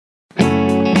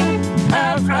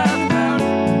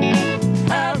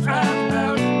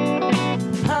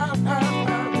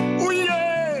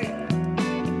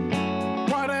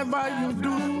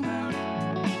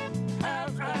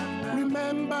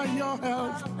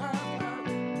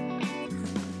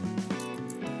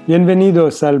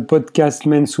Bienvenidos al podcast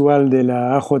mensual de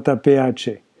la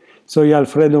AJPH. Soy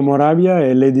Alfredo Moravia,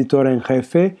 el editor en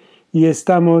jefe, y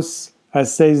estamos a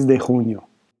 6 de junio.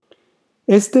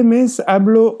 Este mes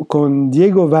hablo con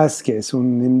Diego Vázquez,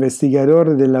 un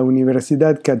investigador de la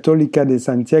Universidad Católica de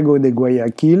Santiago de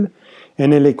Guayaquil,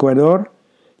 en el Ecuador,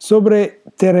 sobre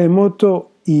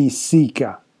terremoto y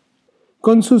Zika.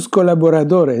 Con sus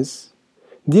colaboradores,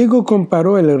 Diego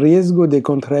comparó el riesgo de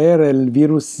contraer el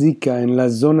virus Zika en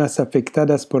las zonas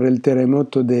afectadas por el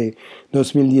terremoto de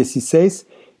 2016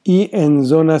 y en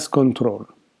zonas control.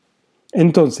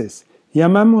 Entonces,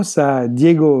 llamamos a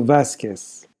Diego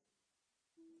Vázquez.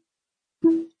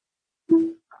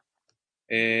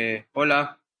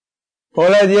 Hola.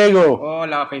 Hola, Diego.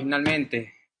 Hola,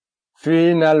 finalmente.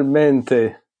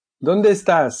 Finalmente. ¿Dónde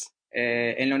estás?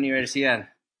 En la universidad,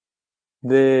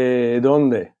 ¿De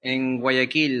dónde? en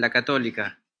Guayaquil, la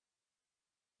Católica.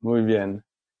 Muy bien.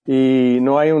 ¿Y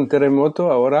no hay un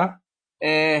terremoto ahora?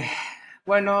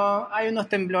 Bueno, hay unos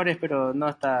temblores, pero no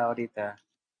está ahorita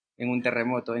en un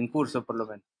terremoto, en curso por lo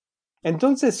menos.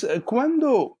 Entonces,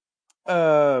 ¿cuándo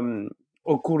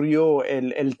ocurrió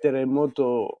el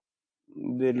terremoto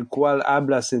del cual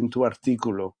hablas en tu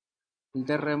artículo? El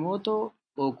terremoto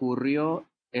ocurrió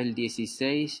el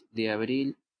 16 de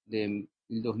abril de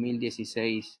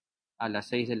 2016 a las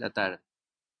 6 de la tarde.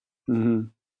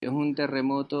 Uh-huh. Es un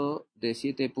terremoto de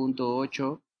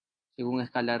 7.8 según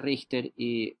escala Richter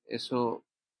y eso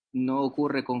no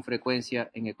ocurre con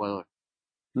frecuencia en Ecuador.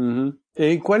 Uh-huh.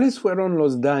 ¿Y cuáles fueron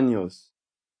los daños?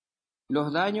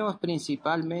 Los daños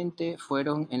principalmente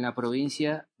fueron en la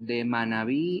provincia de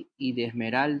Manabí y de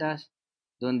Esmeraldas,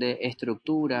 donde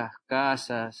estructuras,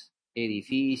 casas,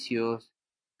 edificios,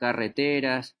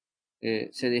 carreteras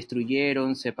se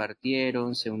destruyeron, se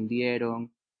partieron, se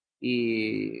hundieron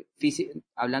y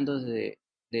hablando de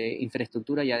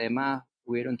infraestructura y además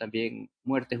hubieron también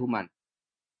muertes humanas.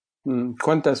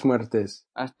 ¿Cuántas muertes?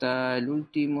 Hasta el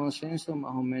último censo,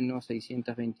 más o menos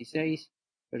 626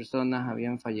 personas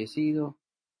habían fallecido,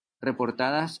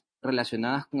 reportadas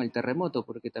relacionadas con el terremoto,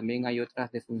 porque también hay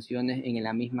otras defunciones en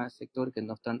el mismo sector que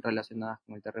no están relacionadas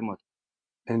con el terremoto.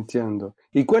 Entiendo.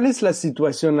 ¿Y cuál es la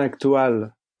situación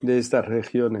actual de estas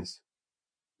regiones?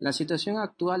 La situación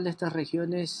actual de estas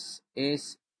regiones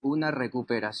es una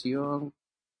recuperación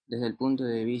desde el punto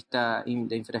de vista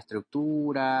de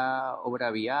infraestructura,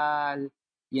 obra vial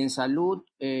y en salud.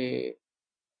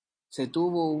 Se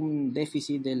tuvo un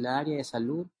déficit del área de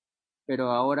salud, pero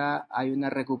ahora hay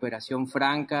una recuperación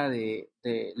franca de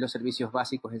los servicios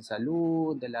básicos en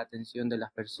salud, de la atención de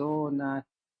las personas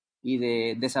y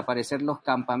de desaparecer los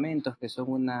campamentos, que son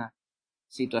una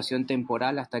situación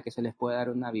temporal hasta que se les pueda dar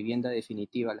una vivienda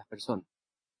definitiva a las personas.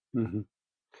 Uh-huh.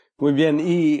 Muy bien.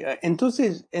 Y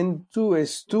entonces, en tu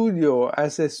estudio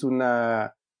haces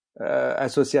una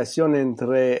asociación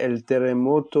entre el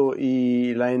terremoto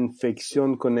y la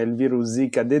infección con el virus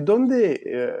Zika. ¿De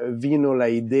dónde vino la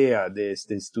idea de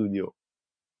este estudio?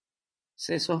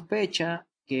 Se sospecha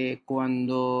que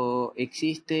cuando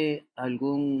existe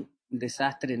algún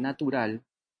desastre natural,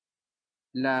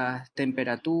 las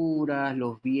temperaturas,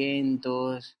 los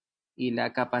vientos y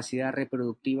la capacidad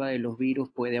reproductiva de los virus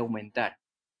puede aumentar.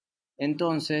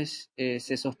 Entonces,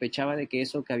 se sospechaba de que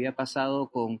eso que había pasado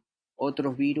con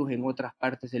otros virus en otras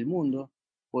partes del mundo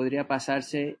podría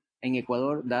pasarse en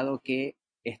Ecuador, dado que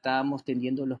estábamos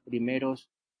teniendo los primeros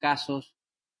casos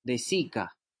de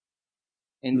Zika.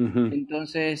 Uh-huh.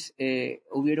 Entonces,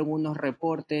 hubieron unos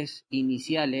reportes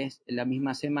iniciales en la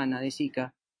misma semana de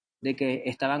Zika de que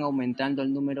estaban aumentando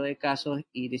el número de casos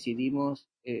y decidimos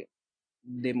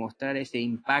demostrar ese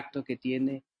impacto que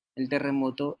tiene el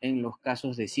terremoto en los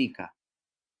casos de Zika.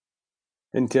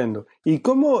 Entiendo. ¿Y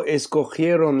cómo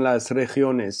escogieron las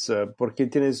regiones? ¿Por qué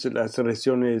tienes las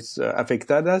regiones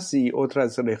afectadas y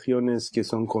otras regiones que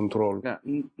son control?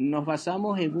 Nos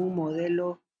basamos en un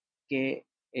modelo que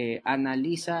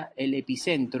analiza el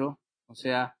epicentro, o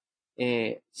sea,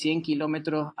 100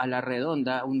 kilómetros a la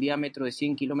redonda, un diámetro de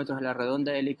 100 kilómetros a la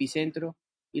redonda del epicentro,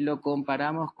 y lo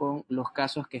comparamos con los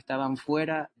casos que estaban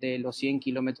fuera de los 100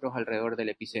 kilómetros alrededor del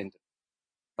epicentro,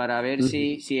 para ver Uh-huh.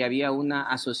 si había una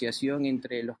asociación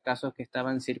entre los casos que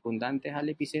estaban circundantes al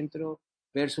epicentro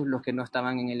versus los que no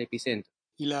estaban en el epicentro.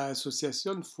 Y la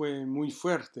asociación fue muy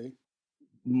fuerte.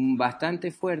 Bastante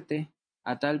fuerte,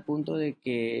 a tal punto de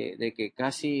que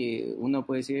casi uno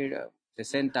puede decir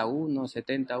 61,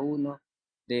 71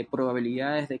 de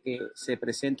probabilidades de que se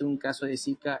presente un caso de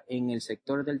Zika en el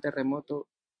sector del terremoto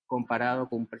comparado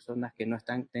con personas que no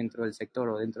están dentro del sector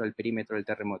o dentro del perímetro del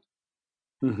terremoto.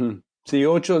 Uh-huh. Sí,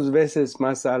 8 veces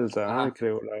más alta, Ajá,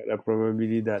 creo, la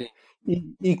probabilidad. sí.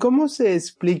 ¿Y cómo se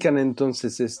explican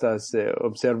entonces estas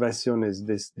observaciones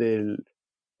desde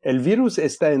el virus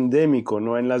está endémico,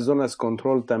 ¿no? En las zonas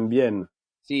control también.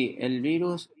 Sí, el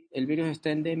virus está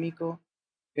endémico,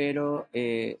 pero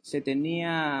se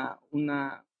tenía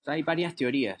hay varias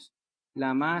teorías.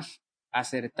 La más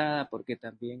acertada, porque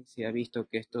también se ha visto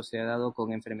que esto se ha dado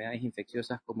con enfermedades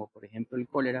infecciosas como por ejemplo el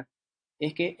cólera,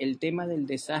 es que el tema del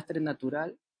desastre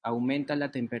natural aumenta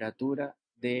la temperatura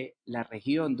de la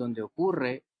región donde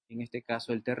ocurre, en este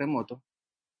caso el terremoto,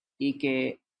 y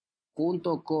que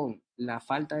junto con la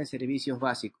falta de servicios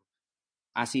básicos,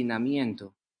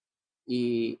 hacinamiento,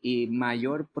 y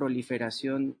mayor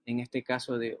proliferación, en este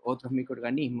caso, de otros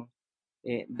microorganismos,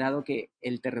 dado que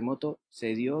el terremoto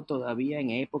se dio todavía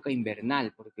en época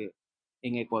invernal, porque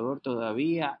en Ecuador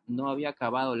todavía no había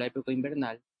acabado la época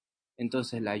invernal,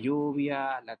 entonces la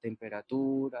lluvia, la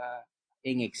temperatura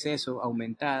en exceso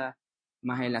aumentada,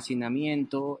 más el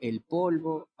hacinamiento, el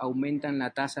polvo, aumentan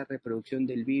la tasa de reproducción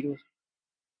del virus,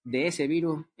 de ese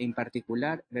virus en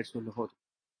particular versus los otros.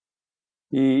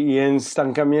 Y en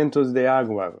estancamientos de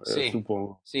agua, Sí,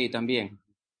 supongo. sí, también.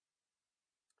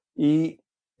 Y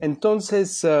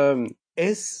entonces,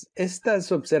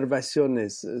 ¿estas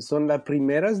observaciones son las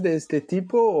primeras de este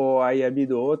tipo o hay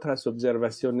habido otras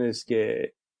observaciones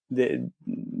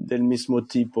del mismo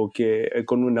tipo que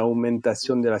con una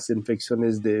aumentación de las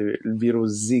infecciones del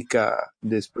virus Zika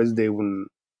después de un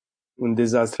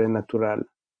desastre natural?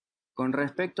 Con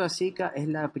respecto a Zika, es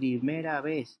la primera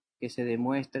vez que se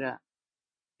demuestra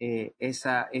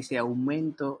ese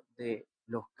aumento de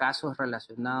los casos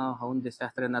relacionados a un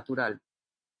desastre natural.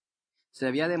 Se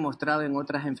había demostrado en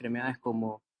otras enfermedades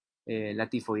como la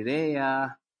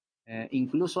tifoidea,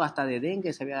 incluso hasta de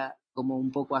dengue se había como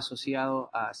un poco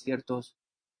asociado a ciertos,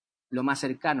 lo más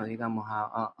cercano, digamos,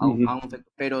 Ujú.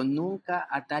 pero nunca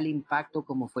a tal impacto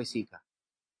como fue Zika.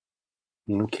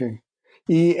 Okay.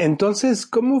 Y entonces,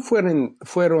 ¿cómo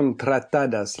fueron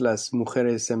tratadas las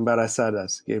mujeres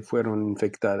embarazadas que fueron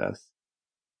infectadas?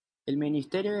 El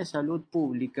Ministerio de Salud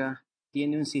Pública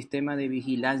tiene un sistema de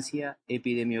vigilancia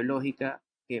epidemiológica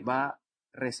que va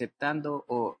receptando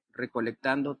o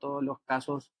recolectando todos los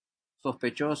casos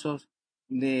sospechosos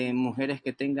de mujeres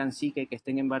que tengan Zika y que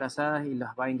estén embarazadas y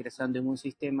las va ingresando en un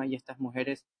sistema y estas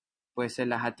mujeres pues se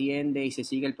las atiende y se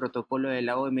sigue el protocolo de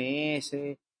la OMS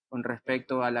con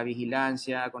respecto a la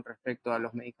vigilancia, con respecto a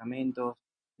los medicamentos,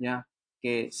 ya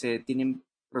que se tienen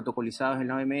protocolizados en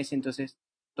la OMS, entonces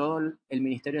todo el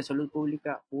Ministerio de Salud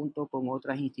Pública, junto con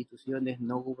otras instituciones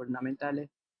no gubernamentales,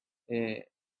 eh,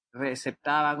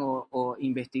 receptaban o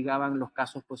investigaban los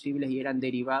casos posibles y eran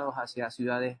derivados hacia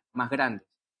ciudades más grandes,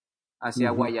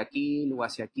 hacia Ujú. Guayaquil o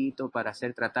hacia Quito para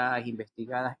ser tratadas,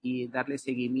 investigadas y darle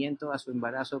seguimiento a su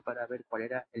embarazo para ver cuál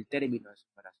era el término de su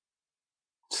embarazo.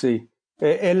 Sí.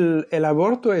 ¿El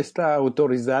aborto está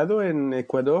autorizado en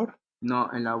Ecuador? No,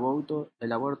 el aborto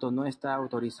no está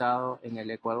autorizado en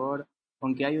el Ecuador,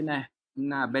 aunque hay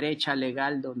una brecha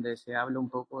legal donde se habla un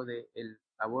poco del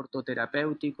aborto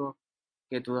terapéutico,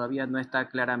 que todavía no está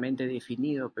claramente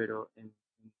definido, pero en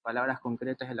palabras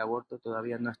concretas el aborto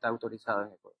todavía no está autorizado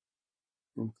en Ecuador.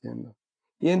 Entiendo.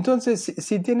 Y entonces,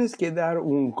 si tienes que dar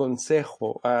un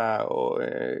consejo,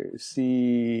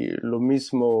 si lo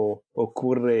mismo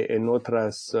ocurre en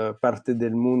otras partes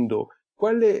del mundo,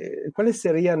 ¿cuáles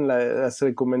serían las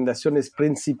recomendaciones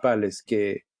principales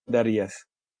que darías?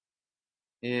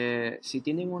 Si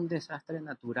tienen un desastre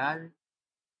natural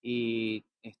y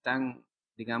están,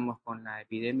 digamos, con la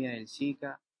epidemia del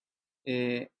Zika,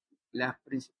 eh,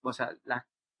 o sea, la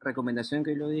recomendación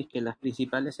que yo le di es que las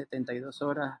principales 72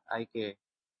 horas hay que,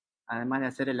 además de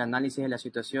hacer el análisis de la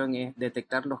situación, es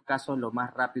detectar los casos lo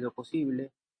más rápido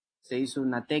posible. Se hizo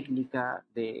una técnica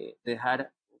de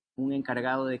dejar un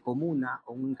encargado de comuna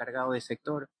o un encargado de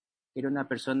sector, que era una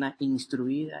persona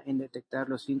instruida en detectar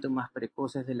los síntomas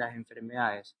precoces de las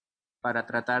enfermedades para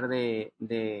tratar de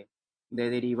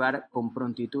derivar con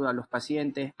prontitud a los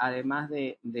pacientes, además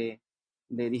de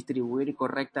distribuir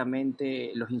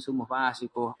correctamente los insumos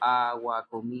básicos, agua,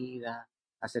 comida,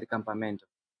 hacer campamentos.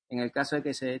 En el caso de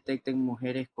que se detecten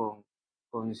mujeres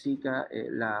con Zika,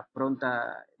 la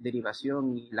pronta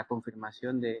derivación y la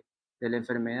confirmación de la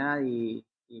enfermedad y,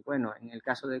 bueno, en el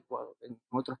caso de Ecuador, en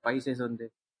otros países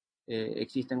donde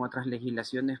existen otras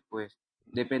legislaciones, pues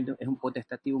depende, es un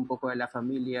potestativo un poco de la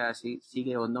familia si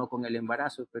sigue o no con el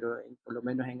embarazo, pero por lo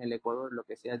menos en el Ecuador lo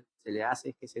que se le hace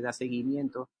es que se da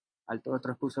seguimiento al todo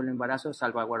transcurso del embarazo,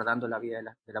 salvaguardando la vida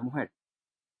de la mujer.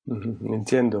 Ujú,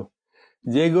 entiendo.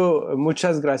 Diego,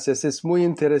 muchas gracias. Es muy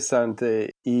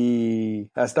interesante y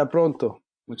hasta pronto.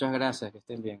 Muchas gracias, que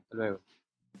estén bien. Hasta luego.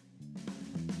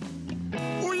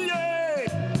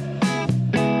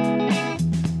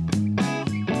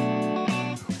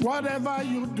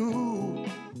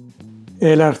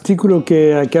 El artículo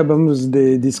que acabamos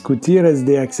de discutir es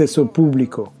de acceso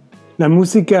público. La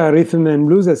música Rhythm and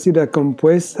Blues ha sido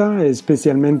compuesta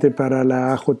especialmente para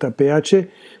la AJPH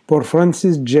por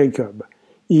Francis Jacob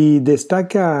y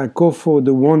destaca a Kofo the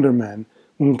Wonderman,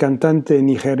 un cantante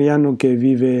nigeriano que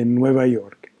vive en Nueva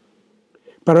York.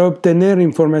 Para obtener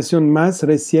información más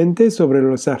reciente sobre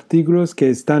los artículos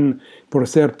que están por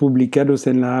ser publicados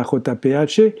en la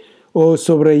AJPH o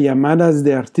sobre llamadas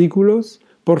de artículos,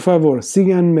 por favor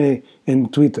síganme en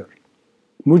Twitter.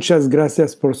 Muchas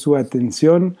gracias por su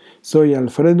atención. Soy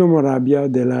Alfredo Moravia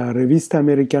de la Revista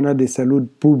Americana de Salud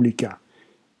Pública,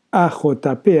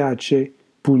 ajph.org.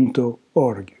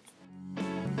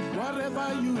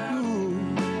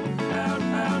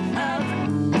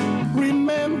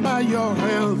 Remember your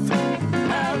health.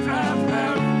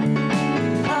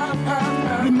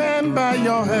 Remember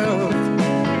your health.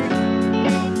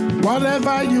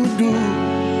 Whatever you do,